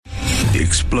the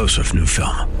explosive new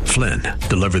film, Flynn,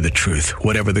 deliver the truth,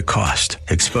 whatever the cost,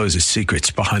 exposes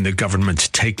secrets behind the government's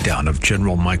takedown of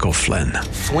General Michael Flynn.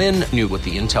 Flynn knew what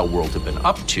the intel world had been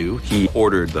up to. He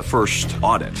ordered the first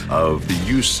audit of the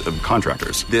use of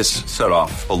contractors. This set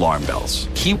off alarm bells.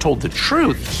 He told the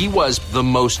truth. He was the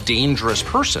most dangerous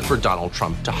person for Donald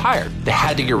Trump to hire. They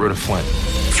had to get rid of Flynn.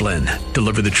 Flynn,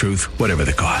 deliver the truth, whatever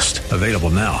the cost. Available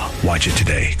now. Watch it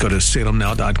today. Go to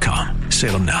salemnow.com.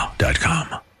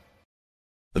 salemnow.com.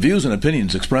 The views and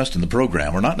opinions expressed in the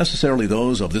program are not necessarily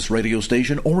those of this radio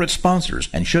station or its sponsors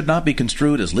and should not be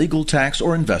construed as legal, tax,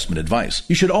 or investment advice.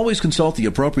 You should always consult the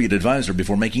appropriate advisor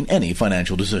before making any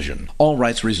financial decision. All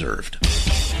rights reserved.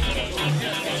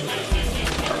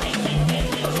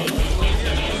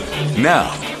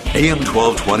 Now, AM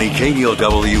 1220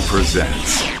 KDOW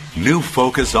presents New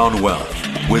Focus on Wealth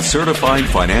with certified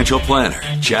financial planner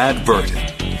Chad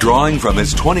Burton, drawing from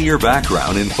his 20-year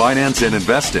background in finance and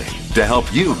investing to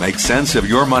help you make sense of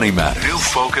your money matters. New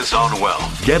Focus on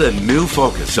Wealth. Get a new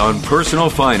focus on personal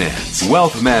finance,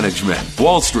 wealth management,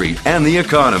 Wall Street, and the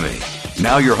economy.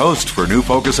 Now your host for New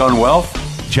Focus on Wealth,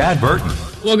 Chad Burton.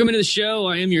 Welcome into the show.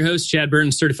 I am your host, Chad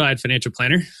Burton, certified financial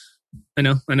planner. I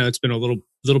know it's been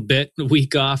a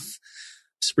week off,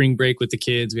 spring break with the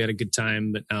kids. We had a good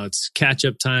time, but now it's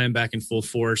catch-up time, back in full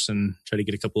force, and try to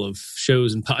get a couple of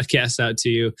shows and podcasts out to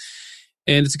you.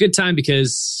 And it's a good time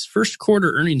because first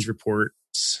quarter earnings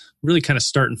reports really kind of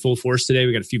start in full force today.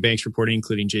 We got a few banks reporting,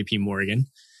 including JP Morgan.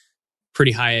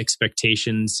 Pretty high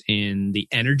expectations in the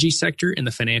energy sector and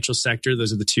the financial sector.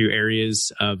 Those are the two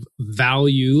areas of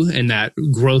value and that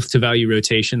growth to value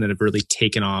rotation that have really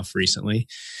taken off recently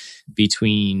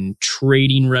between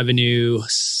trading revenue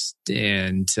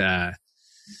and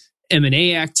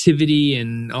M&A activity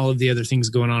and all of the other things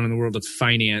going on in the world of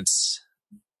finance,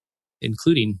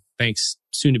 including banks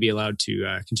soon to be allowed to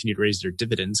continue to raise their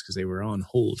dividends because they were on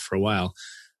hold for a while.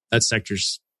 That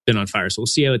sector's been on fire. So we'll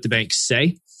see what the banks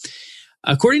say.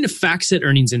 According to FactSet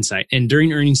Earnings Insight, and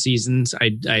during earnings seasons,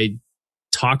 I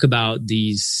talk about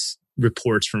these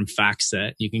reports from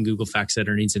FactSet. You can Google FactSet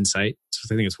Earnings Insight.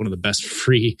 So I think it's one of the best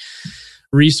free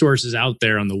resources out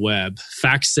there on the web.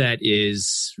 FactSet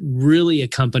is really a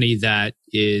company that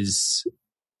is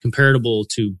comparable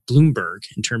to Bloomberg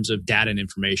in terms of data and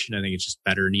information. I think it's just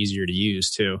better and easier to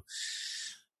use too.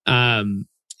 And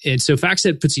so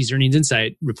FactSet puts these Earnings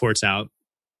Insight reports out.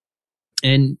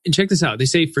 And check this out. They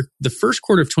say for the first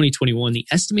quarter of 2021, the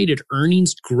estimated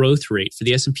earnings growth rate for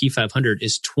the S&P 500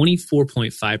 is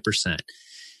 24.5%.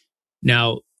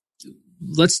 Now,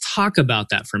 let's talk about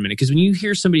that for a minute, because when you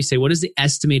hear somebody say, what is the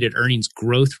estimated earnings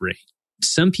growth rate?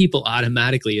 Some people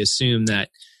automatically assume that,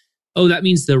 oh, that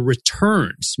means the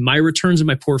returns, my returns in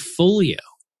my portfolio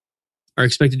are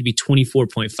expected to be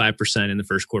 24.5% in the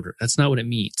first quarter. That's not what it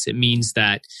means. It means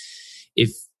that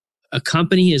if a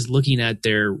company is looking at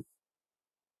their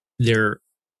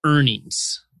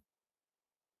earnings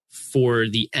for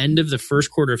the end of the first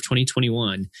quarter of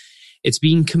 2021, it's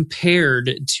being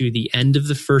compared to the end of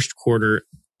the first quarter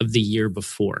of the year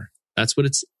before. That's what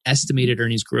its estimated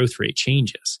earnings growth rate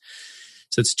changes.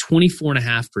 So it's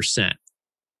 24.5%.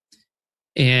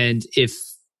 And if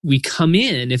we come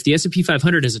in, if the S&P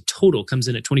 500 as a total comes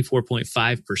in at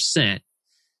 24.5%,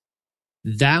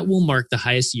 that will mark the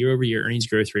highest year-over-year earnings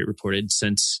growth rate reported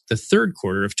since the third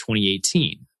quarter of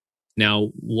 2018.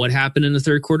 Now, what happened in the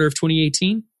third quarter of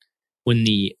 2018? When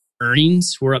the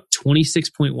earnings were up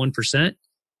 26.1%,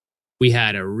 we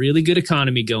had a really good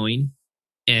economy going,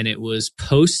 and it was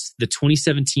post the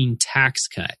 2017 tax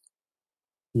cut,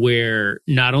 where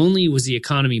not only was the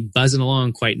economy buzzing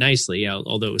along quite nicely,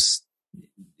 although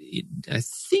I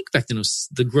think back then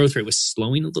the growth rate was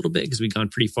slowing a little bit because we'd gone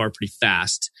pretty far, pretty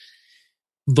fast.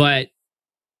 But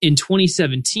in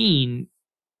 2017,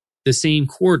 the same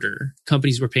quarter,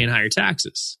 companies were paying higher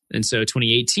taxes. And so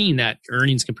 2018, that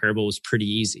earnings comparable was pretty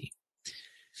easy.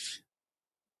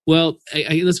 Well,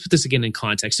 let's put this again in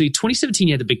context. So 2017,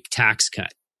 you had the big tax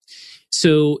cut.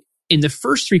 So in the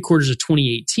first three quarters of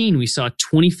 2018, we saw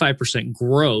 25%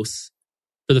 growth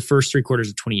for the first three quarters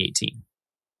of 2018.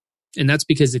 And that's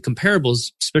because the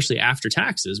comparables, especially after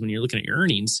taxes, when you're looking at your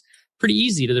earnings, pretty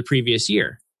easy to the previous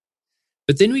year.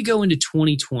 But then we go into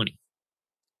 2020.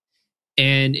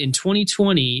 And in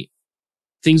 2020,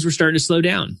 things were starting to slow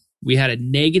down. We had a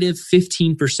negative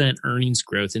 15% earnings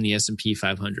growth in the S&P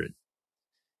 500.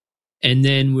 And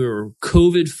then we were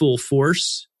COVID full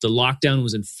force. The lockdown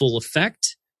was in full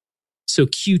effect. So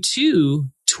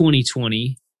Q2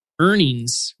 2020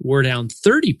 earnings were down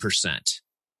 30%.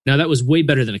 Now that was way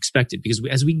better than expected because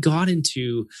as we got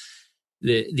into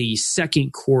the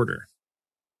second quarter,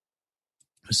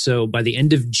 So by the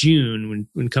end of June,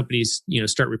 when companies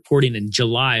start reporting in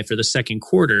July for the second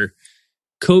quarter,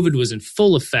 COVID was in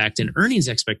full effect, and earnings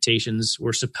expectations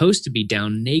were supposed to be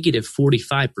down negative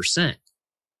 45%.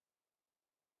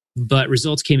 But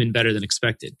results came in better than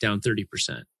expected, down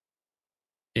 30%.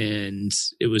 And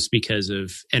it was because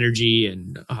of energy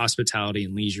and hospitality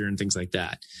and leisure and things like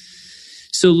that.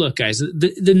 So look, guys,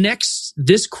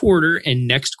 this quarter and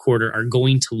next quarter are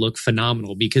going to look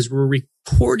phenomenal because we're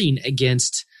reporting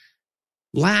against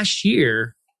last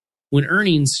year when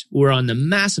earnings were on the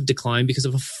massive decline because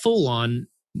of a full-on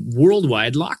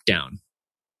worldwide lockdown.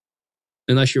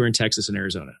 Unless you were in Texas and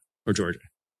Arizona or Georgia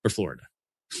or Florida.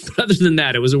 But other than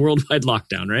that, it was a worldwide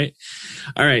lockdown, right?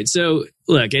 All right. So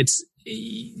look,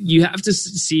 you have to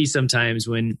see sometimes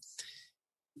when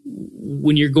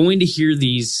you're going to hear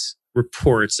these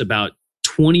reports about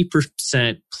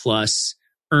 20% plus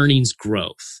earnings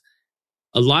growth.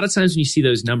 A lot of times when you see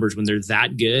those numbers, when they're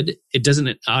that good, it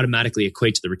doesn't automatically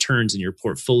equate to the returns in your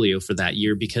portfolio for that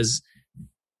year because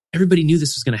everybody knew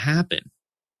this was going to happen.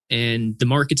 And the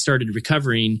market started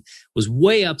recovering, was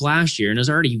way up last year and is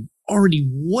already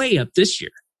way up this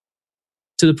year.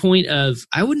 To the point of,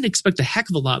 I wouldn't expect a heck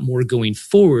of a lot more going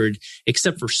forward,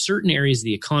 except for certain areas of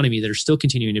the economy that are still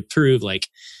continuing to improve, like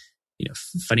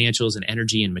financials and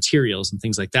energy and materials and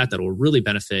things like that will really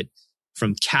benefit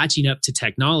from catching up to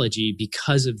technology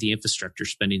because of the infrastructure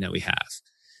spending that we have.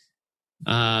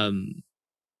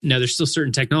 Now, there's still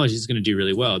certain technologies that's going to do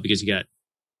really well because you got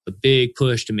a big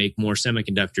push to make more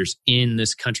semiconductors in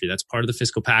this country. That's part of the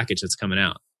fiscal package that's coming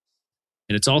out.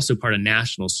 And it's also part of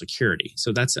national security.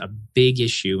 So that's a big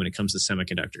issue when it comes to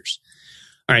semiconductors.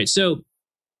 All right, so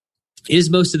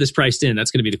is most of this priced in? That's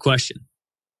going to be the question.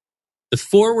 The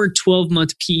forward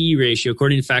 12-month PE ratio,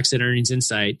 according to FactSet Earnings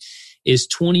Insight, is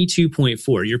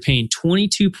 22.4. You're paying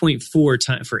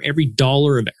 22.4 for every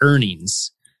dollar of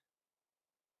earnings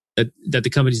that the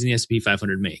companies in the S&P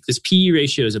 500 make. This PE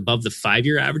ratio is above the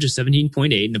 5-year average of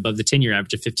 17.8 and above the 10-year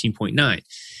average of 15.9.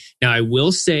 Now, I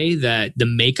will say that the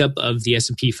makeup of the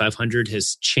S&P 500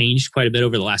 has changed quite a bit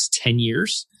over the last 10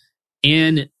 years.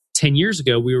 And 10 years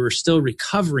ago, we were still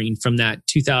recovering from that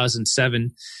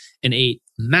 2007 and 8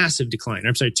 massive decline.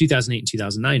 I'm sorry, 2008 and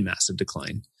 2009 massive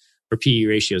decline, where PE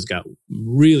ratios got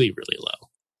really, really low.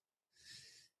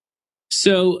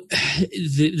 So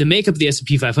the makeup of the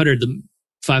S&P 500, the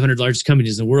 500 largest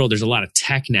companies in the world, there's a lot of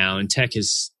tech now, and tech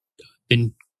has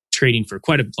been trading for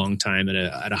quite a long time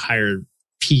at a higher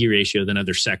PE ratio than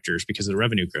other sectors because the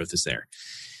revenue growth is there.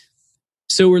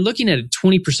 So we're looking at a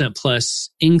 20% plus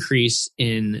increase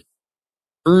in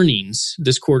earnings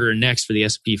this quarter and next for the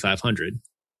S&P 500.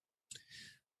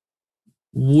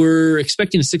 We're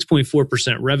expecting a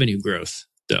 6.4% revenue growth,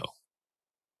 though.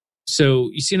 So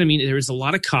you see what I mean? There's a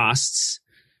lot of costs,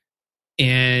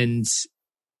 and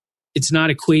it's not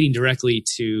equating directly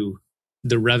to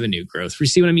the revenue growth. You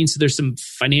see what I mean? So there's some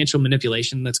financial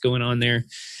manipulation that's going on there.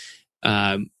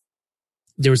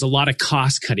 There was a lot of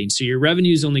cost cutting. So your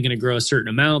revenue is only going to grow a certain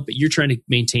amount, but you're trying to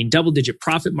maintain double-digit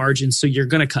profit margins, so you're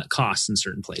going to cut costs in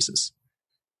certain places.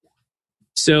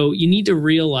 So you need to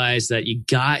realize that you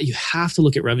have to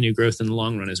look at revenue growth in the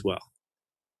long run as well.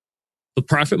 But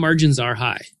profit margins are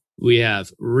high. We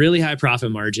have really high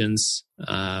profit margins.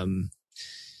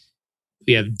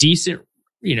 We have decent,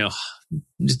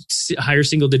 higher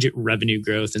single-digit revenue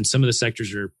growth, and some of the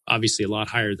sectors are obviously a lot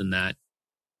higher than that.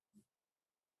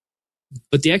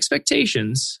 But the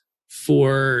expectations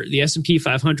for the S&P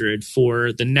 500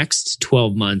 for the next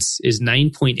 12 months is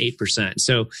 9.8%.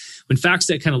 So when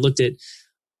FactSet kind of looked at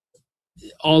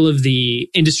all of the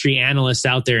industry analysts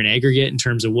out there in aggregate in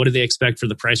terms of what do they expect for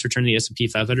the price return of the S&P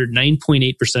 500,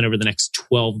 9.8% over the next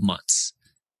 12 months.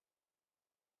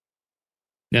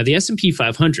 Now, the S&P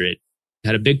 500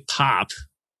 had a big pop,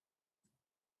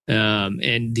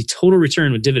 and the total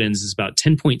return with dividends is about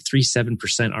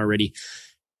 10.37% already.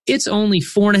 It's only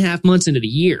 4.5 months into the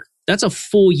year. That's a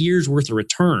full year's worth of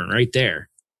return right there.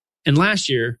 And last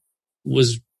year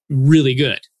was really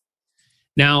good.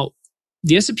 Now,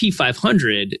 the S&P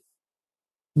 500,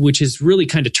 which has really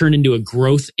kind of turned into a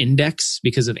growth index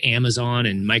because of Amazon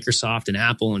and Microsoft and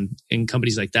Apple and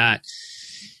companies like that,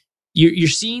 you're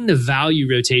seeing the value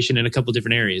rotation in a couple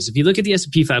different areas. If you look at the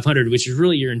S&P 500, which is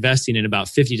really you're investing in about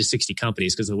 50 to 60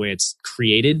 companies because of the way it's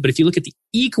created. But if you look at the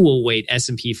equal weight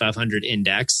S&P 500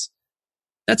 index,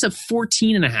 that's up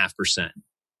 14.5%.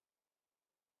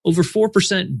 Over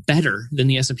 4% better than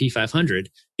the S&P 500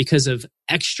 because of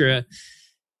extra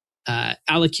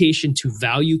allocation to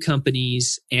value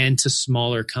companies and to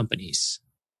smaller companies.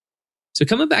 So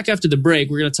coming back after the break,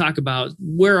 we're going to talk about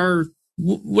where our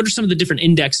what are some of the different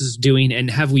indexes doing, and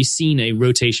have we seen a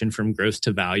rotation from growth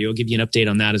to value? I'll give you an update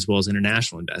on that as well as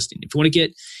international investing. If you want to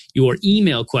get your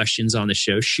email questions on the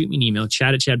show, shoot me an email,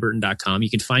 chad@chadburton.com. You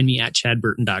can find me at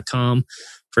chadburton.com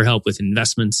for help with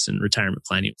investments and retirement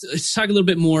planning. Let's talk a little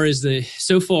bit more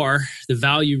so far, the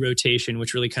value rotation,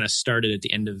 which really kind of started at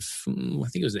the end of, I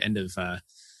think it was the end of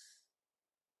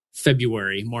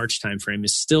February, March timeframe,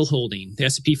 is still holding. The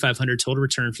S&P 500 total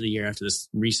return for the year after this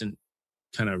recent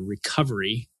kind of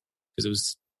recovery, because it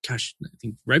was, I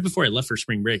think right before I left for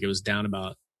spring break,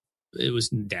 the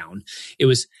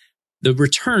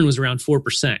return was around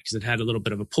 4% because it had a little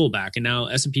bit of a pullback. And now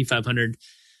S&P 500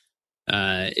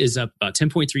 is up about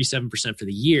 10.37% for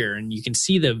the year. And you can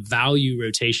see the value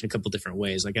rotation a couple different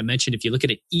ways. Like I mentioned, if you look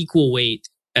at an equal weight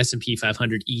S&P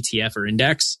 500 ETF or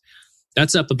index,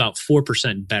 that's up about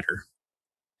 4% better.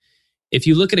 If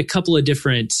you look at a couple of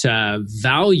different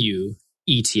value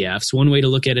ETFs, one way to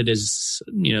look at it is,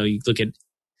 you look at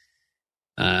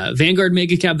Vanguard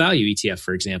Mega Cap Value ETF,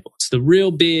 for example. It's the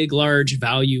real big, large,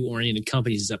 value-oriented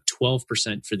companies is up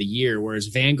 12% for the year, whereas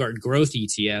Vanguard Growth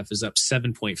ETF is up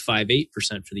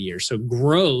 7.58% for the year. So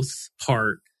growth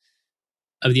part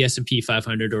of the S&P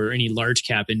 500 or any large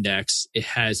cap index, it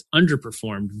has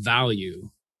underperformed value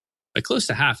by close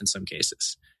to half in some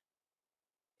cases.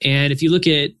 And if you look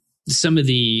at some of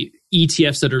the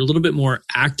ETFs that are a little bit more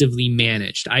actively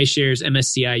managed, iShares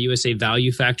MSCI USA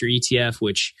Value Factor ETF,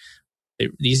 which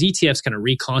these ETFs kind of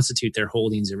reconstitute their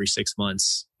holdings every 6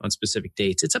 months on specific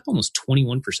dates. It's up almost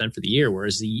 21% for the year,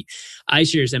 whereas the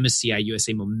iShares MSCI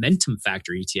USA Momentum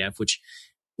Factor ETF, which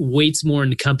weights more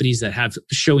into companies that have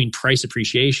showing price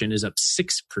appreciation, is up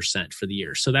 6% for the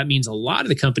year. So that means a lot of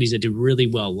the companies that did really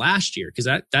well last year, because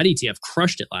that ETF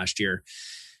crushed it last year,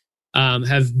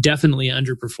 have definitely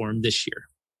underperformed this year.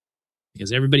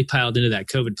 Because everybody piled into that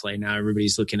COVID play. Now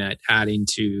everybody's looking at adding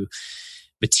to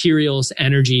materials,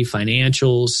 energy,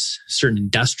 financials, certain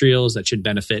industrials that should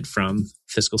benefit from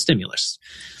fiscal stimulus.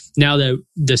 Now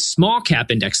the small cap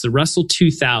index, the Russell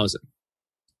 2000,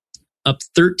 up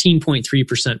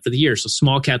 13.3% for the year. So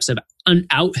small caps have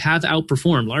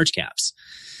outperformed large caps.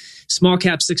 Small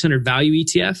cap 600 value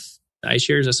ETF, the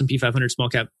iShares S&P 500 small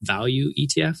cap value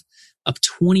ETF, up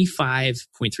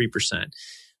 25.3%.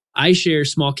 iShares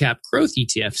small cap growth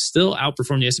ETF still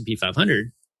outperformed the S&P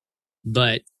 500,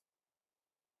 but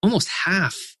almost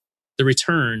half the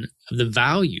return of the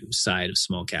value side of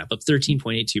small cap, up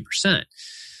 13.82%.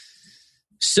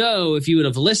 So if you would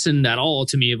have listened at all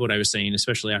to me of what I was saying,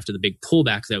 especially after the big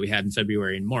pullback that we had in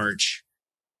February and March,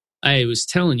 I was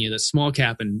telling you that small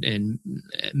cap and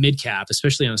mid cap,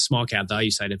 especially on the small cap value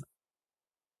side, have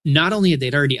not only had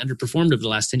they'd already underperformed over the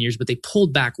last 10 years, but they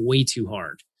pulled back way too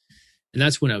hard. And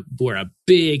that's where a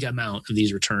big amount of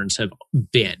these returns have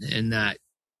been. And that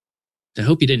I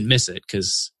hope you didn't miss it,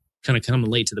 because kind of coming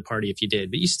late to the party if you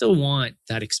did, but you still want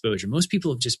that exposure. Most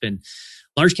people have just been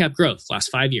large cap growth last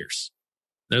 5 years.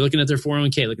 They're looking at their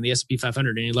 401k, looking at the S&P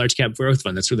 500, any large cap growth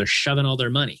fund. That's where they're shoving all their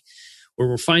money. Where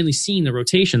we're finally seeing the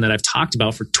rotation that I've talked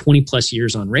about for 20 plus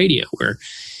years on radio, where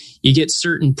you get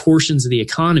certain portions of the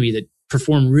economy that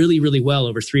perform really, really well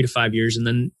over 3 to 5 years, and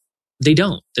then they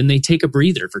don't. Then they take a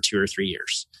breather for 2 or 3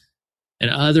 years. And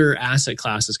other asset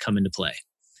classes come into play.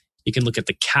 You can look at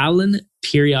the Callan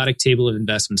periodic table of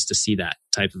investments to see that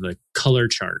type of a color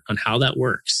chart on how that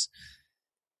works.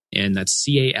 And that's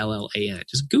CALLAN.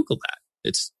 Just Google that.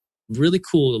 It's really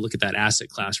cool to look at that asset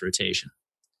class rotation.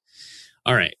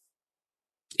 All right.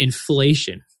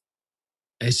 Inflation.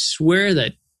 I swear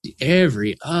that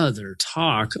every other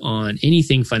talk on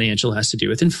anything financial has to do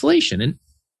with inflation. And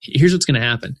here's what's going to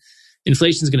happen.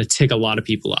 Inflation is going to tick a lot of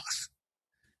people off.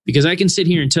 Because I can sit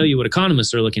here and tell you what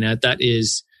economists are looking at. That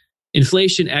is,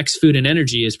 inflation ex food and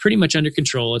energy is pretty much under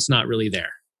control. It's not really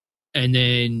there. And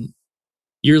then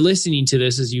you're listening to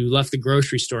this as you left the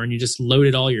grocery store and you just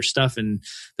loaded all your stuff in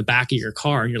the back of your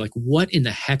car. And you're like, what in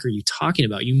the heck are you talking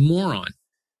about, you moron?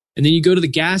 And then you go to the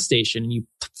gas station and you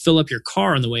fill up your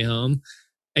car on the way home.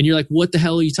 And you're like, what the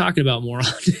hell are you talking about, moron?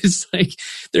 It's like,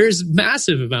 there's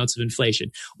massive amounts of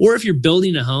inflation. Or if you're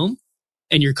building a home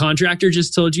and your contractor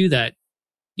just told you that,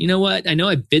 you know what, I know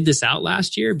I bid this out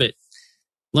last year, but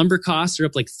lumber costs are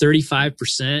up like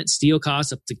 35%, steel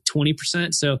costs up to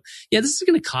 20%. So yeah, this is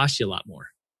going to cost you a lot more.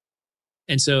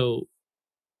 And so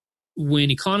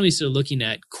when economists are looking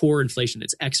at core inflation,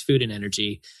 it's ex food and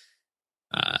energy,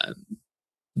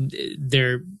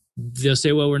 they'll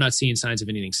say, well, we're not seeing signs of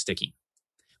anything sticking.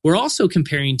 We're also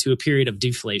comparing to a period of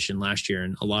deflation last year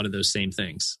and a lot of those same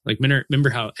things. Like remember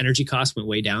how energy costs went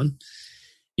way down?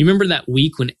 You remember that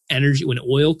week when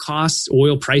oil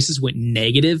prices went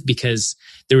negative because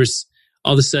there was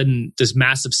all of a sudden this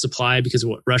massive supply because of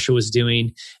what Russia was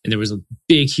doing. And there was a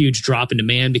big, huge drop in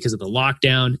demand because of the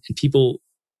lockdown, and people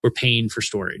were paying for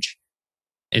storage.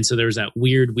 And so there was that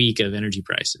weird week of energy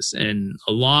prices, and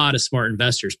a lot of smart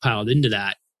investors piled into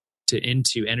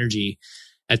energy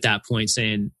at that point,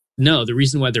 saying, no, the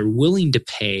reason why they're willing to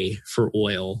pay for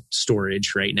oil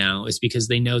storage right now is because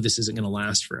they know this isn't going to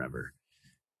last forever.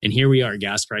 And here we are,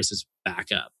 gas prices back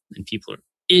up, and people are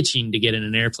itching to get in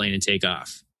an airplane and take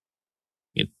off.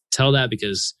 You can tell that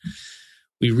because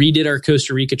we redid our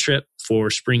Costa Rica trip for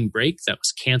spring break that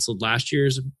was canceled last year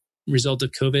as a result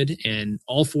of COVID, and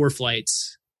all 4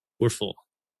 flights were full.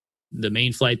 The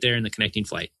main flight there and the connecting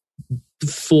flight,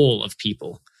 full of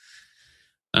people.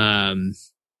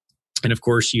 And of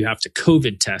course, you have to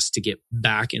COVID test to get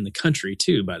back in the country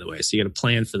too, by the way. So you got to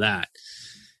plan for that.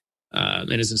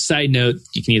 And as a side note,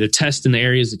 you can either test in the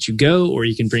areas that you go, or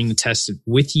you can bring the test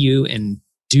with you and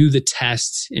do the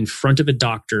test in front of a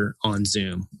doctor on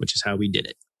Zoom, which is how we did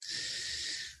it.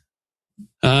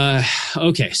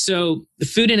 Okay, so the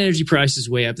food and energy prices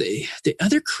way up. The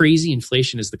other crazy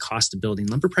inflation is the cost of building.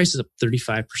 Lumber prices up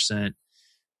 35%.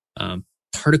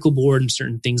 Particle board and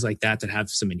certain things like that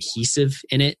have some adhesive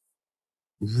in it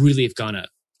really have gone up.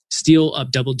 Steel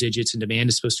up double digits, and demand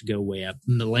is supposed to go way up.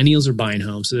 Millennials are buying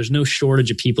homes, so there's no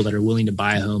shortage of people that are willing to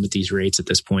buy a home at these rates at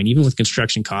this point, even with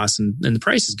construction costs and the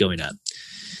prices going up.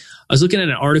 I was looking at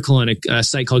an article on a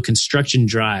site called Construction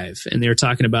Drive, and they were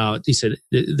talking about, he said,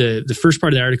 the first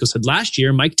part of the article said, last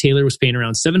year, Mike Taylor was paying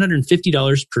around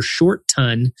 $750 per short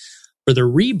ton for the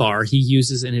rebar he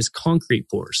uses in his concrete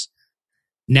pours.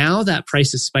 Now that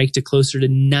price has spiked to closer to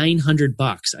 $900,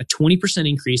 a 20%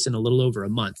 increase in a little over a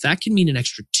month. That can mean an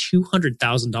extra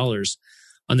 $200,000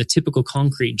 on the typical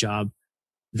concrete job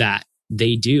that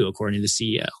they do, according to the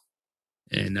CEO.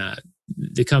 And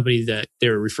the company that they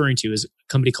were referring to is a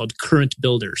company called Current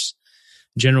Builders,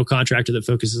 a general contractor that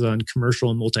focuses on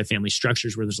commercial and multifamily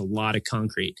structures where there's a lot of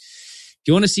concrete. If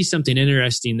you want to see something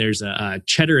interesting, there's a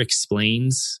Cheddar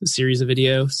Explains series of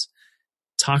videos.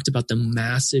 Talked about the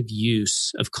massive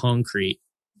use of concrete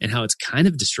and how it's kind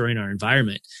of destroying our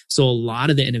environment. So a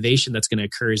lot of the innovation that's going to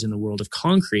occur is in the world of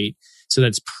concrete, so that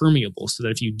it's permeable, so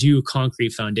that if you do a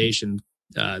concrete foundation,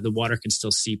 the water can still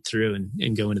seep through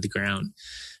and go into the ground.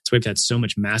 So we've had so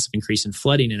much massive increase in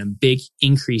flooding and a big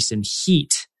increase in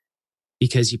heat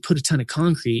because you put a ton of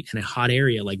concrete in a hot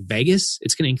area like Vegas,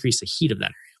 it's going to increase the heat of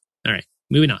that area. All right,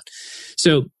 moving on.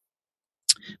 So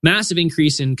massive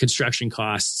increase in construction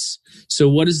costs. So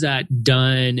what has that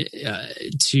done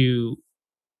to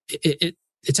it?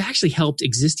 It's actually helped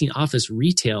existing office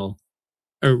retail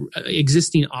or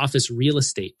existing office real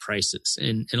estate prices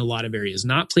in a lot of areas,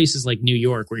 not places like New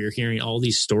York where you're hearing all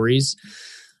these stories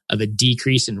of a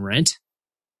decrease in rent,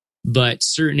 but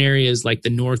certain areas like the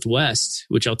Northwest,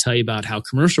 which I'll tell you about how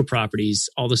commercial properties,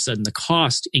 all of a sudden the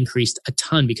cost increased a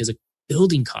ton because of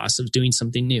building costs of doing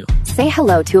something new. Say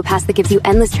hello to a pass that gives you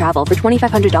endless travel for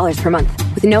 $2,500 per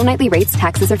month with no nightly rates,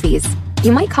 taxes, or fees.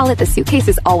 You might call it the suitcase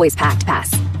is always packed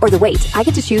pass, or the wait, I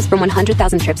get to choose from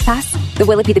 100,000 trips pass, the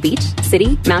will it be the beach,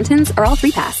 city, mountains, or all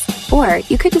three pass. Or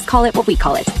you could just call it what we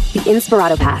call it, the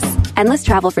Inspirato Pass. Endless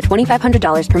travel for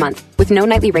 $2,500 per month with no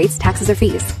nightly rates, taxes, or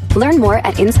fees. Learn more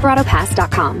at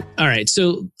inspiratopass.com. All right,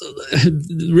 so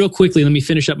real quickly, let me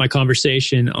finish up my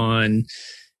conversation on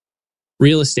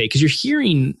real estate, because you're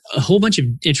hearing a whole bunch of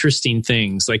interesting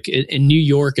things. Like in New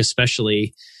York,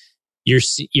 especially,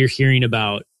 you're hearing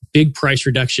about big price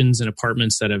reductions in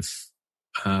apartments that have.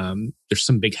 There's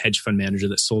some big hedge fund manager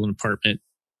that sold an apartment.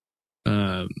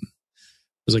 It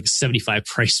was like a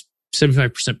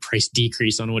 75% price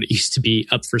decrease on what it used to be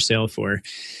up for sale for.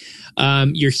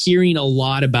 You're hearing a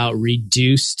lot about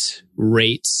reduced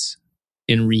rates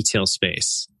in retail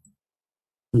space,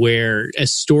 where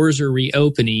as stores are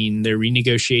reopening, they're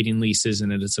renegotiating leases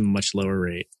and it's a much lower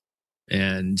rate.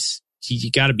 And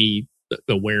you got to be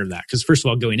aware of that. Because first of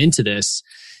all, going into this,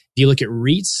 if you look at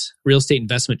REITs, real estate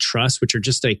investment trusts, which are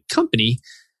just a company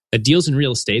that deals in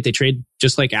real estate, they trade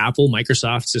just like Apple,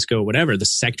 Microsoft, Cisco, whatever. The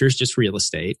sector is just real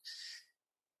estate.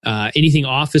 Anything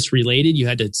office related, you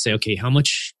had to say, okay, how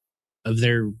much of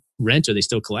their rent are they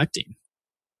still collecting?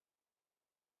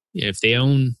 If they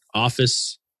own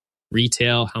office,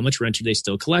 retail, how much rent are they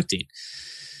still collecting?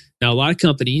 Now, a lot of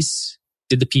companies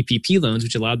did the PPP loans,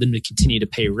 which allowed them to continue to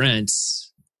pay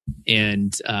rents.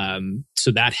 And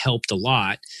so that helped a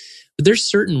lot. But there's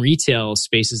certain retail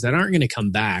spaces that aren't going to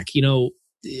come back. You know,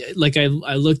 like I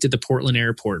looked at the Portland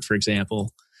airport, for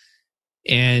example,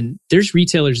 and there's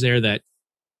retailers there that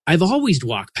I've always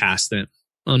walked past them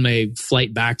on my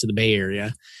flight back to the Bay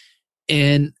Area.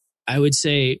 And I would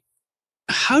say,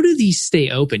 how do these stay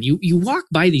open? You walk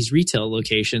by these retail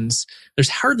locations, there's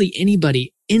hardly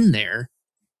anybody in there.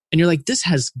 And you're like, this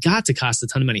has got to cost a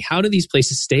ton of money. How do these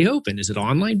places stay open? Is it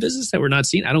online business that we're not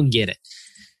seeing? I don't get it.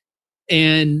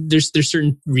 And there's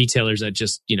certain retailers that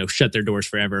just, shut their doors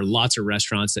forever. Lots of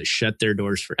restaurants that shut their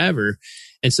doors forever.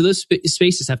 And so those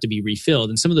spaces have to be refilled.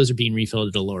 And some of those are being refilled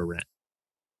at a lower rent,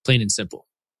 plain and simple.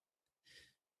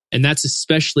 And that's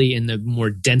especially in the more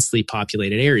densely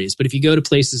populated areas. But if you go to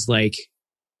places like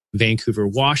Vancouver,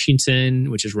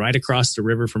 Washington, which is right across the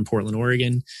river from Portland,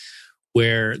 Oregon,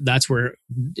 where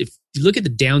if you look at the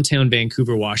downtown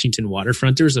Vancouver, Washington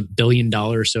waterfront, there's $1 billion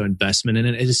or so investment in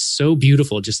it. It is so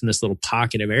beautiful just in this little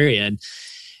pocket of area.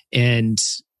 And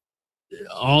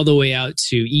all the way out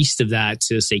to east of that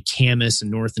to, say, Camas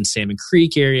and North and Salmon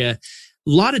Creek area, a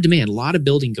lot of demand, a lot of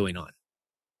building going on.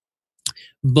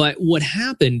 But what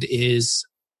happened is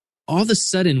all of a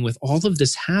sudden, with all of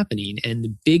this happening and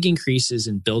the big increases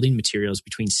in building materials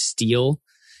between steel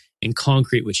and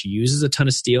concrete, which uses a ton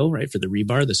of steel, right, for the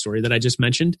rebar, the story that I just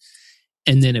mentioned,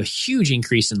 and then a huge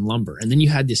increase in lumber. And then you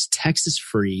had this Texas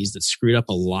freeze that screwed up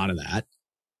a lot of that.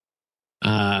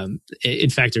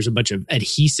 In fact, there's a bunch of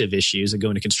adhesive issues that go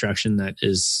into construction that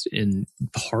is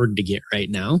hard to get right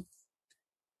now.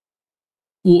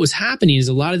 What was happening is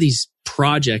a lot of these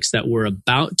projects that were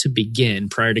about to begin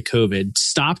prior to COVID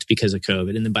stopped because of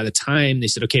COVID. And then by the time they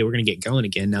said, okay, we're going to get going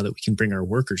again now that we can bring our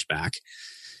workers back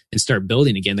and start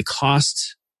building again, the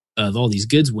cost of all these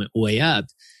goods went way up.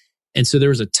 And so there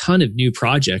was a ton of new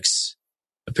projects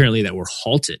apparently that were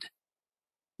halted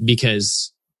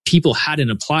because people hadn't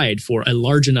applied for a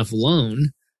large enough loan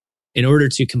in order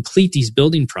to complete these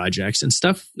building projects. And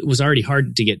stuff was already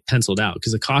hard to get penciled out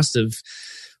because the cost of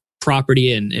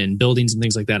property and buildings and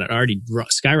things like that had already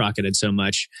skyrocketed so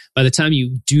much. By the time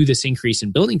you do this increase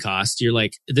in building costs, you're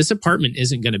like, this apartment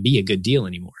isn't going to be a good deal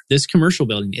anymore. This commercial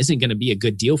building isn't going to be a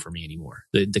good deal for me anymore.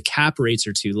 The cap rates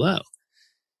are too low.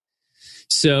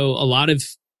 So a lot of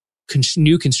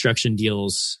new construction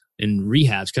deals and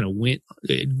rehabs kind of went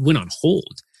on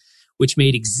hold, which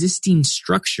made existing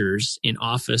structures in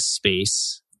office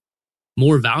space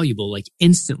more valuable, like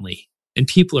instantly. And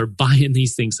people are buying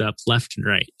these things up left and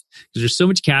right. Because there's so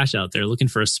much cash out there looking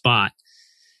for a spot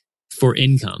for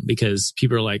income because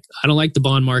people are like, I don't like the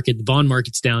bond market. The bond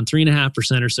market's down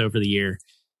 3.5% or so for the year.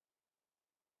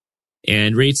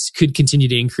 And rates could continue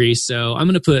to increase. So I'm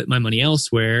going to put my money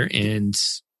elsewhere and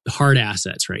hard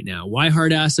assets right now. Why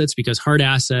hard assets? Because hard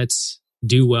assets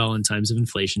do well in times of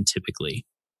inflation typically.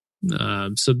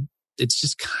 So it's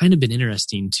just kind of been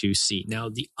interesting to see. Now,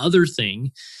 the other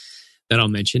thing that I'll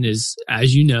mention is,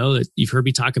 as you know, that you've heard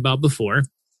me talk about before,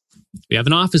 we have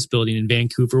an office building in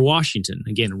Vancouver, Washington,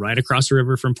 again, right across the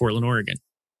river from Portland, Oregon.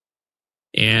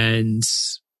 And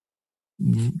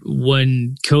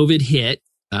when COVID hit,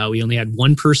 we only had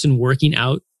one person working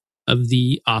out of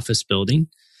the office building.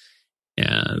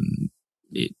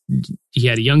 He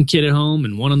had a young kid at home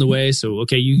and one on the way. So,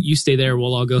 okay, you stay there.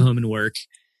 We'll all go home and work.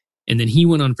 And then he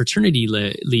went on paternity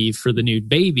leave for the new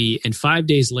baby. And 5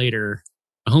 days later,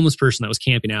 a homeless person that was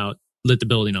camping out lit the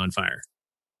building on fire.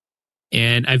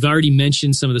 And I've already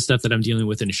mentioned some of the stuff that I'm dealing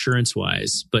with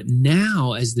insurance-wise. But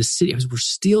now as the city, we're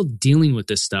still dealing with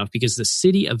this stuff because the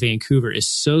city of Vancouver is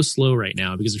so slow right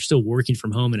now because they're still working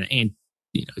from home and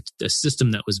a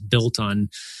system that was built on,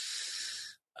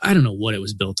 I don't know what it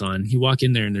was built on. You walk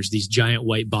in there and there's these giant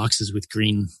white boxes with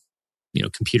green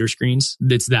computer screens.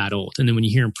 That's that old. And then when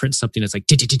you hear them print something that's like,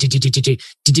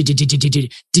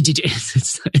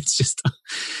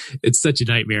 it's such a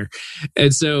nightmare.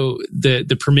 And so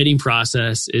the permitting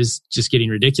process is just getting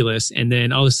ridiculous. And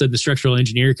then all of a sudden the structural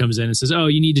engineer comes in and says, oh,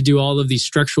 you need to do all of these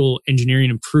structural engineering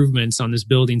improvements on this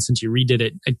building since you redid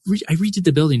it. I redid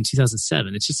the building in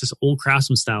 2007. It's just this old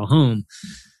craftsman style home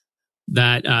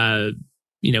that,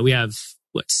 we have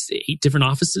 8 different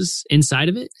offices inside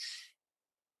of it.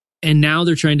 And now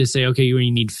they're trying to say, okay, you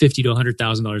need $50,000 to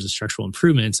 $100,000 of structural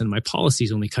improvements. And my policy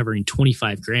is only covering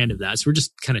 $25,000 of that. So we're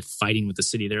just kind of fighting with the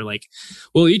city. They're like,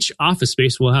 well, each office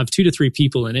space will have 2 to 3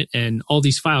 people in it and all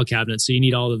these file cabinets. So you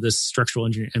need all of this structural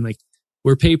engineering. I'm like,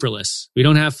 we're paperless. We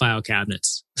don't have file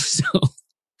cabinets. So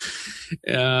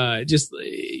you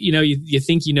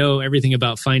think you know everything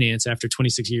about finance after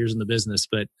 26 years in the business,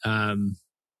 but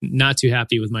not too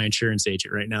happy with my insurance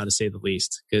agent right now, to say the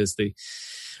least, because the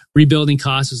rebuilding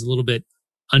cost was a little bit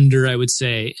under, I would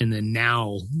say. And then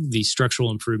now the structural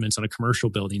improvements on a commercial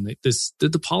building,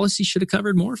 the policy should have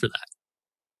covered more for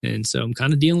that. And so I'm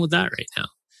kind of dealing with that right now.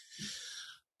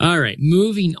 All right,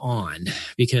 moving on,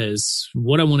 because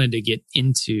what I wanted to get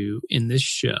into in this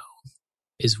show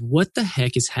is what the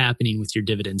heck is happening with your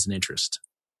dividends and interest.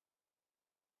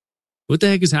 What the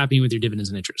heck is happening with your dividends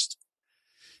and interest?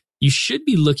 You should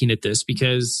be looking at this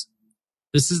because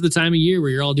this is the time of year where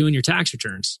you're all doing your tax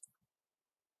returns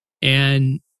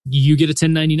and you get a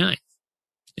 1099.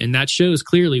 And that shows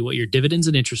clearly what your dividends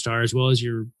and interest are, as well as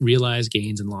your realized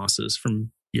gains and losses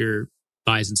from your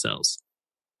buys and sells.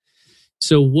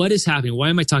 So what is happening? Why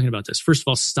am I talking about this? First of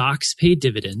all, stocks pay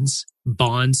dividends,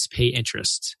 bonds pay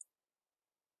interest.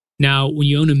 Now, when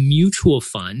you own a mutual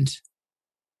fund,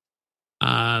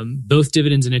 both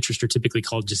dividends and interest are typically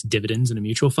called just dividends in a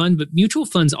mutual fund, but mutual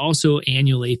funds also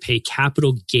annually pay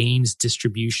capital gains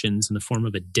distributions in the form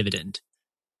of a dividend.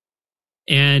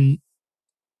 And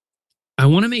I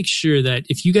want to make sure that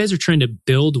if you guys are trying to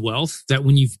build wealth, that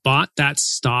when you've bought that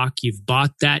stock, you've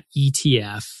bought that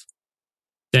ETF,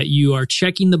 that you are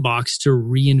checking the box to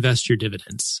reinvest your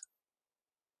dividends.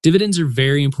 Dividends are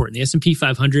very important. The S&P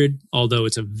 500, although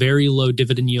it's a very low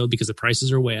dividend yield because the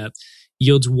prices are way up,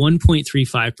 yields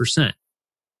 1.35%.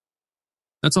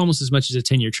 That's almost as much as a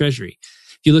 10-year treasury.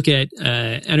 If you look at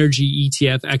energy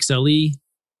ETF XLE,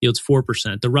 yields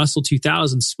 4%. The Russell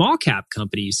 2000 small cap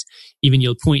companies even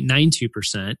yield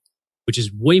 0.92%, which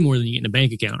is way more than you get in a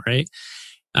bank account, right?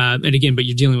 And again, but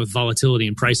you're dealing with volatility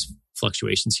and price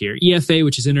fluctuations here. EFA,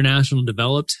 which is international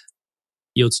developed,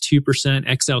 yields 2%.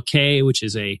 XLK, which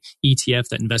is a ETF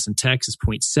that invests in tech, is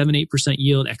 0.78%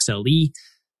 yield. XLE,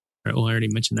 I already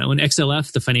mentioned that one.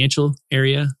 XLF, the financial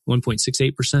area,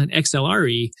 1.68%.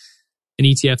 XLRE, an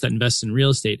ETF that invests in real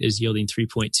estate, is yielding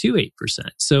 3.28%.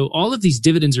 So all of these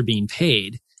dividends are being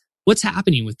paid. What's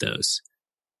happening with those?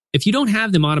 If you don't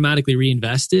have them automatically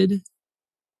reinvested,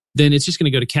 then it's just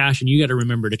going to go to cash and you got to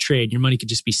remember to trade. Your money could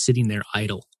just be sitting there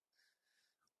idle.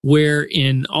 Where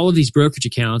in all of these brokerage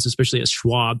accounts, especially at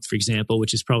Schwab, for example,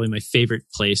 which is probably my favorite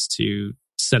place to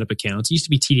set up accounts. It used to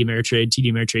be TD Ameritrade.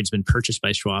 TD Ameritrade's been purchased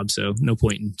by Schwab, so no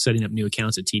point in setting up new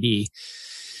accounts at TD.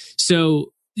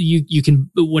 So you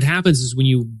can, what happens is when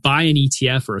you buy an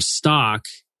ETF or a stock,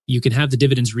 you can have the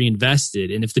dividends reinvested.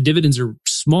 And if the dividends are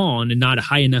small and not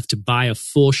high enough to buy a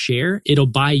full share, it'll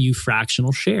buy you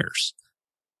fractional shares.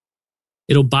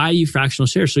 It'll buy you fractional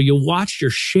shares. So you'll watch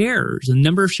your shares, the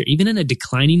number of shares, even in a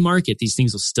declining market, these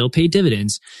things will still pay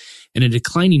dividends. In a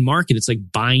declining market, it's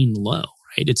like buying low,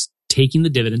 right? It's taking the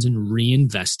dividends and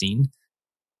reinvesting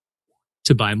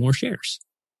to buy more shares.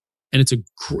 And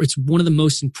it's one of the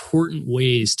most important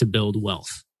ways to build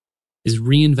wealth is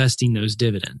reinvesting those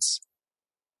dividends.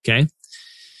 Okay.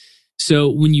 So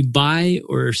when you buy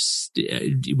a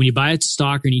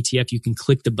stock or an ETF, you can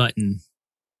click the button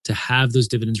to have those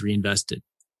dividends reinvested.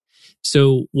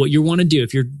 So what you want to do,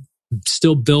 if you're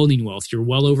still building wealth, you're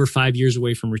well over 5 years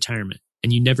away from retirement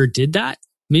and you never did that,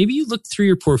 maybe you look through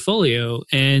your portfolio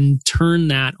and turn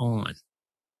that on.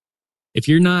 If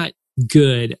you're not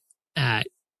good at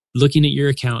looking at your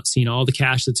account, seeing all the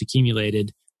cash that's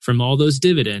accumulated from all those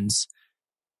dividends,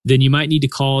 then you might need to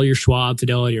call your Schwab,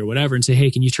 Fidelity, or whatever and say,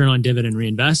 hey, can you turn on dividend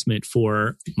reinvestment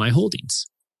for my holdings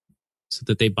so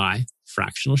that they buy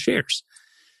fractional shares?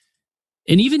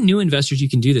 And even new investors, you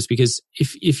can do this because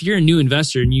if you're a new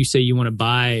investor and you say you want to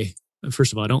buy,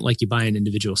 first of all, I don't like you buying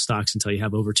individual stocks until you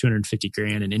have over 250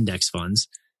 grand in index funds.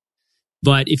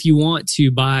 But if you want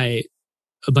to buy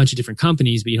a bunch of different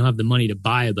companies, but you don't have the money to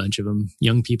buy a bunch of them,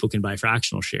 young people can buy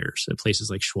fractional shares at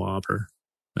places like Schwab or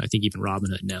I think even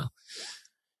Robinhood now.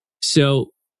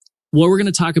 So what we're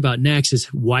going to talk about next is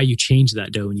why you change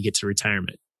that dough when you get to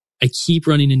retirement. I keep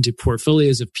running into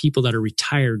portfolios of people that are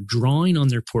retired drawing on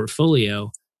their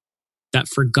portfolio that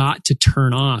forgot to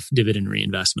turn off dividend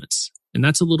reinvestments. And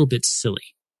that's a little bit silly.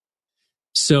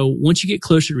 So once you get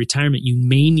closer to retirement, you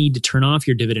may need to turn off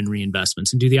your dividend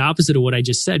reinvestments and do the opposite of what I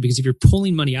just said. Because if you're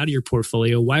pulling money out of your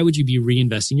portfolio, why would you be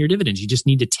reinvesting your dividends? You just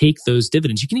need to take those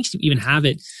dividends. You can even have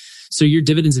it so your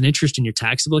dividends and interest in your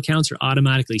taxable accounts are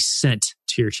automatically sent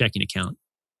to your checking account.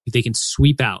 They can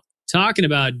sweep out. Talking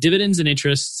about dividends and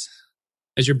interests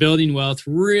as you're building wealth,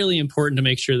 really important to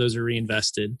make sure those are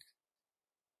reinvested.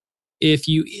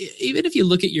 Even if you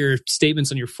look at your statements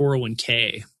on your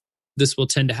 401k, this will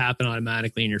tend to happen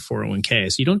automatically in your 401k.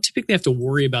 So you don't typically have to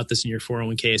worry about this in your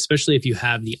 401k, especially if you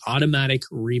have the automatic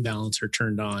rebalancer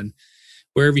turned on,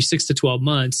 where every 6 to 12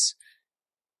 months,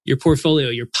 your portfolio,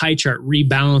 your pie chart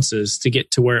rebalances to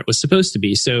get to where it was supposed to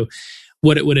be. So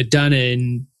what it would have done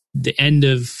in the end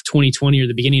of 2020 or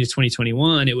the beginning of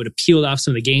 2021, it would have peeled off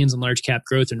some of the gains on large cap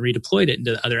growth and redeployed it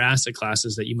into other asset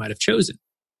classes that you might have chosen.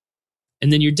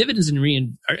 And then your dividends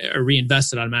are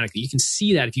reinvested automatically. You can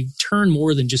see that if you turn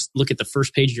more than just look at the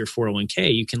first page of your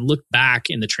 401k, you can look back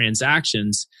in the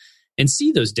transactions and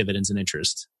see those dividends and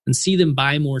interest and see them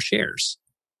buy more shares.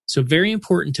 So very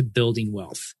important to building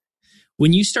wealth.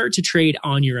 when you start to trade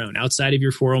on your own outside of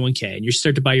your 401k and you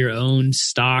start to buy your own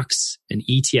stocks and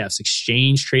ETFs,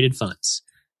 exchange traded funds,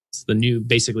 it's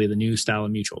basically the new style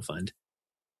of mutual fund.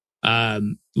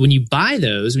 When you buy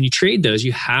those, when you trade those,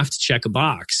 you have to check a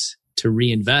box to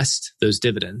reinvest those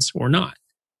dividends or not.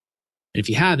 And if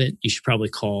you haven't, you should probably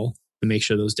call and make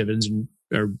sure those dividends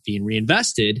are being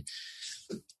reinvested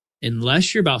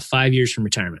unless you're about 5 years from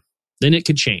retirement. Then it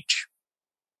could change.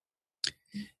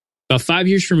 About 5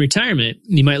 years from retirement,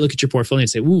 you might look at your portfolio and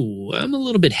say, ooh, I'm a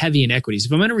little bit heavy in equities.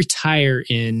 If I'm going to retire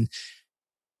in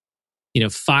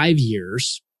 5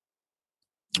 years,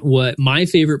 what my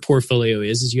favorite portfolio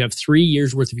is you have 3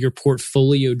 years worth of your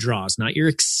portfolio draws, not your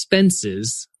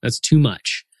expenses. That's too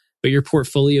much. But your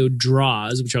portfolio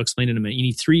draws, which I'll explain in a minute, you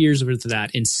need 3 years worth of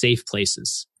that in safe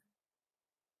places.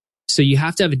 So you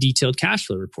have to have a detailed cash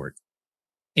flow report.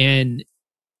 And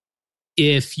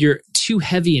if you're too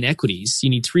heavy in equities, you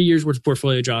need 3 years worth of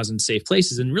portfolio draws in safe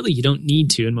places. And really, you don't need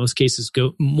to, in most cases,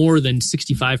 go more than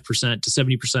 65% to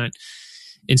 70%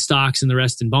 in stocks and the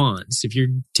rest in bonds. If you're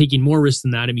taking more risk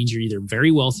than that, it means you're either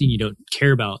very wealthy and you don't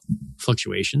care about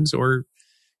fluctuations, or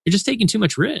you're just taking too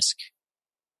much risk.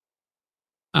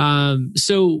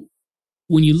 So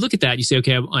when you look at that, you say,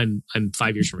 okay, I'm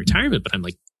 5 years from retirement, but I'm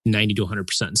like 90 to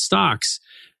 100% in stocks.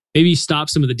 Maybe you stop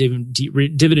some of the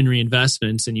dividend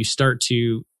reinvestments and you start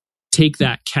to take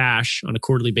that cash on a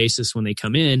quarterly basis when they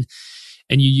come in,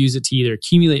 and you use it to either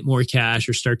accumulate more cash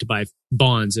or start to buy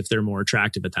bonds if they're more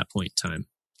attractive at that point in time.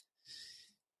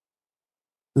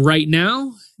 Right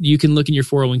now, you can look in your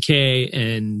 401k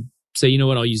and say, you know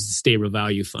what, I'll use the stable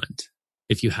value fund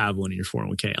if you have one in your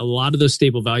 401k. A lot of those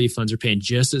stable value funds are paying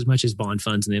just as much as bond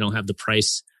funds, and they don't have the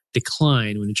price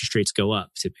decline when interest rates go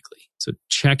up typically. So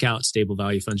check out stable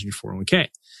value funds in your 401k.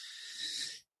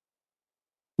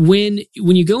 When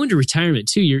you go into retirement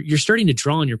too, you're starting to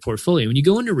draw on your portfolio. When you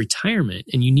go into retirement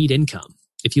and you need income,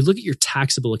 if you look at your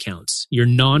taxable accounts, your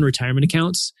non-retirement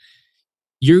accounts,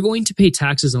 you're going to pay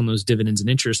taxes on those dividends and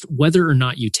interest whether or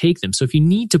not you take them. So if you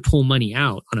need to pull money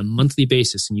out on a monthly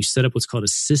basis and you set up what's called a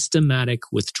systematic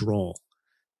withdrawal,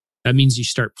 that means you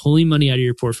start pulling money out of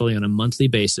your portfolio on a monthly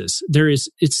basis.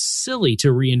 It's silly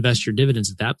to reinvest your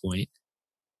dividends at that point.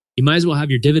 You might as well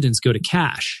have your dividends go to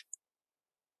cash.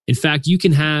 In fact, you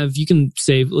can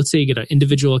say, let's say you get an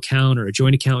individual account or a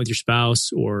joint account with your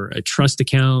spouse or a trust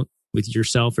account with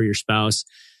yourself or your spouse.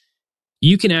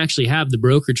 You can actually have the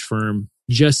brokerage firm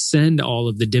just send all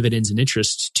of the dividends and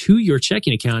interest to your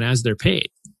checking account as they're paid.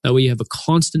 That way you have a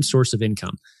constant source of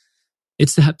income.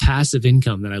 It's that passive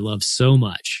income that I love so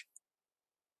much.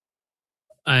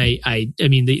 I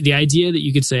mean, the idea that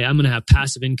you could say, I'm going to have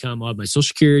passive income. I'll have my Social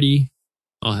Security.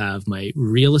 I'll have my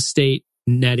real estate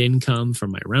net income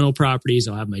from my rental properties.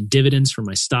 I'll have my dividends from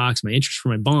my stocks, my interest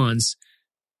from my bonds.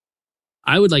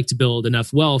 I would like to build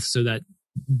enough wealth so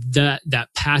that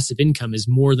passive income is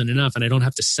more than enough and I don't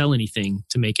have to sell anything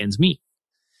to make ends meet.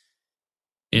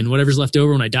 And whatever's left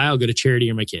over when I die, I'll go to charity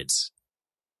or my kids.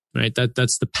 Right?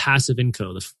 That's the passive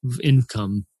income, the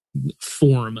income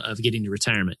form of getting to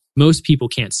retirement. Most people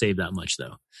can't save that much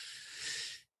though.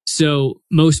 So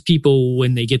most people,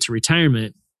 when they get to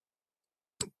retirement,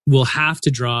 will have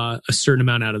to draw a certain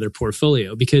amount out of their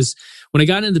portfolio, because when I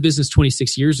got into the business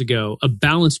 26 years ago, a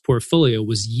balanced portfolio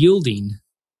was yielding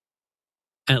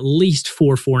at least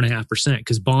 4.5%,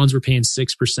 because bonds were paying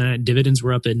 6%, dividends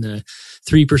were up in the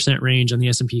 3% range on the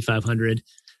S&P 500.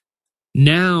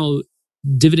 Now,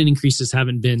 dividend increases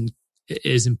haven't been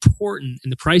as important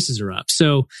and the prices are up.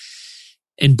 So,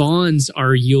 and bonds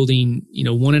are yielding,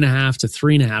 1.5 to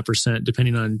 3.5%,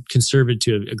 depending on conservative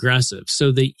to aggressive.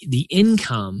 So the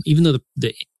income, even though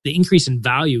the increase in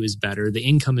value is better, the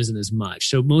income isn't as much.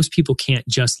 So most people can't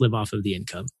just live off of the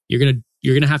income. You're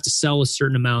gonna have to sell a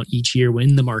certain amount each year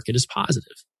when the market is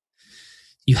positive.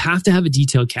 You have to have a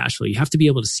detailed cash flow. You have to be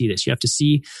able to see this. You have to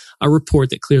see a report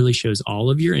that clearly shows all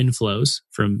of your inflows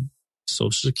from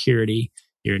Social Security,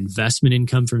 your investment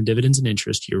income from dividends and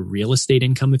interest, your real estate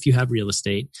income if you have real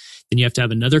estate. Then you have to have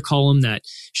another column that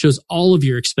shows all of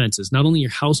your expenses, not only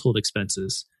your household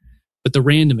expenses, but the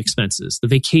random expenses, the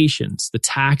vacations, the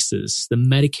taxes, the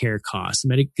Medicare costs,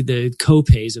 the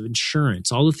co-pays of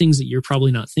insurance, all the things that you're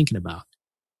probably not thinking about.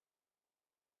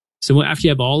 So after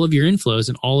you have all of your inflows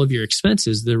and all of your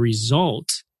expenses, the result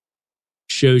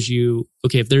shows you,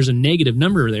 okay, if there's a negative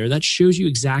number there, that shows you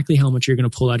exactly how much you're going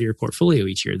to pull out of your portfolio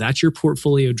each year. That's your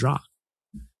portfolio draw.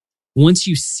 Once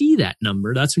you see that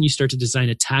number, that's when you start to design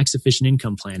a tax efficient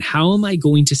income plan. How am I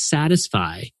going to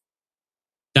satisfy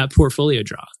that portfolio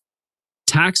draw?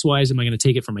 Tax wise, am I going to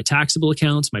take it from my taxable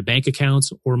accounts, my bank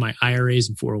accounts, or my IRAs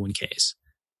and 401ks?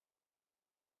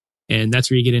 And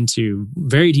that's where you get into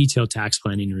very detailed tax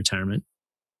planning in retirement,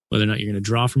 whether or not you're going to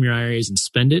draw from your IRAs and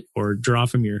spend it or draw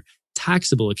from your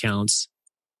taxable accounts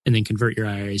and then convert your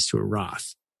IRAs to a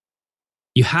Roth.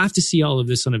 You have to see all of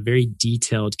this on a very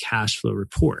detailed cash flow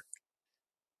report.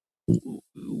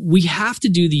 We have to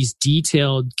do these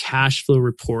detailed cash flow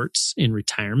reports in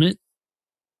retirement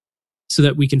so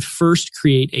that we can first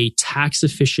create a tax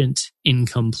efficient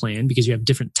income plan, because you have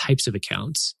different types of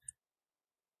accounts.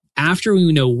 After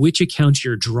we know which accounts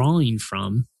you're drawing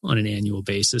from on an annual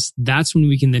basis, that's when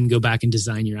we can then go back and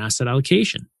design your asset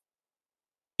allocation.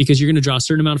 Because you're going to draw a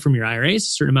certain amount from your IRAs, a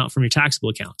certain amount from your taxable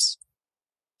accounts.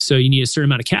 So you need a certain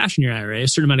amount of cash in your IRA, a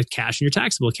certain amount of cash in your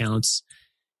taxable accounts.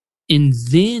 And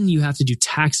then you have to do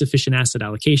tax efficient asset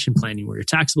allocation planning, where your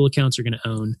taxable accounts are going to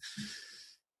own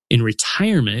in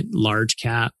retirement, large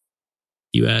cap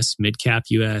US, mid cap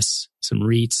US, some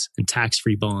REITs and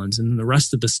tax-free bonds. And then the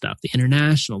rest of the stuff, the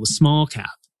international, the small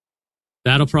cap,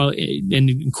 that'll probably,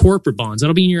 and corporate bonds,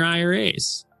 that'll be in your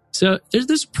IRAs. So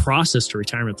there's a process to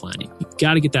retirement planning. You've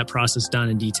got to get that process done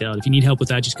and detailed. If you need help with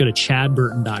that, just go to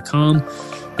chadburton.com.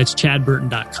 That's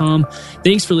chadburton.com.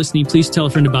 Thanks for listening. Please tell a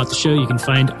friend about the show. You can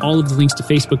find all of the links to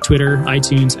Facebook, Twitter,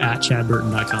 iTunes at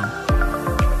chadburton.com.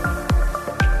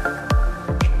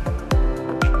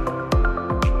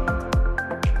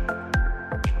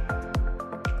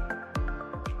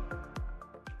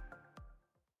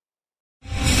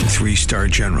 Three-star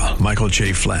General Michael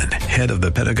J. Flynn, head of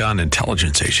the Pentagon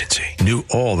Intelligence Agency, knew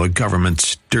all the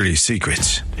government's dirty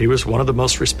secrets. He was one of the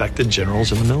most respected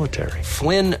generals in the military.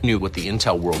 Flynn knew what the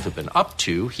intel world had been up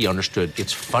to. He understood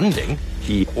its funding.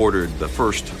 He ordered the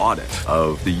first audit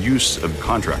of the use of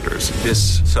contractors.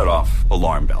 This set off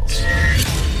alarm bells.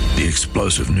 The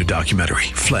explosive new documentary,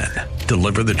 Flynn,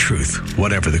 Deliver the Truth,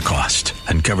 Whatever the Cost,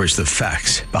 uncovers the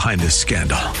facts behind this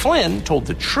scandal. Flynn told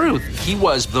the truth. He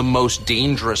was the most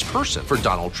dangerous person for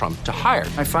Donald Trump to hire.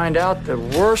 I find out the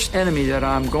worst enemy that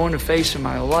I'm going to face in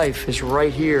my life is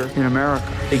right here in America.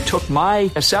 They took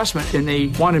my assessment and they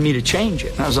wanted me to change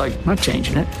it. And I was like, I'm not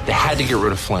changing it. They had to get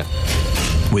rid of Flynn.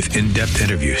 With in-depth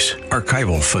interviews,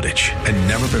 archival footage, and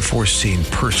never-before-seen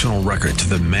personal records of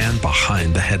the man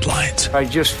behind the headlines. I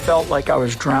just felt like I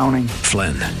was drowning.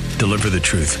 Flynn, Deliver the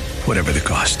Truth, Whatever the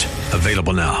Cost.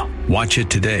 Available now. Watch it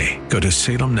today. Go to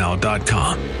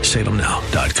salemnow.com.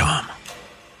 salemnow.com.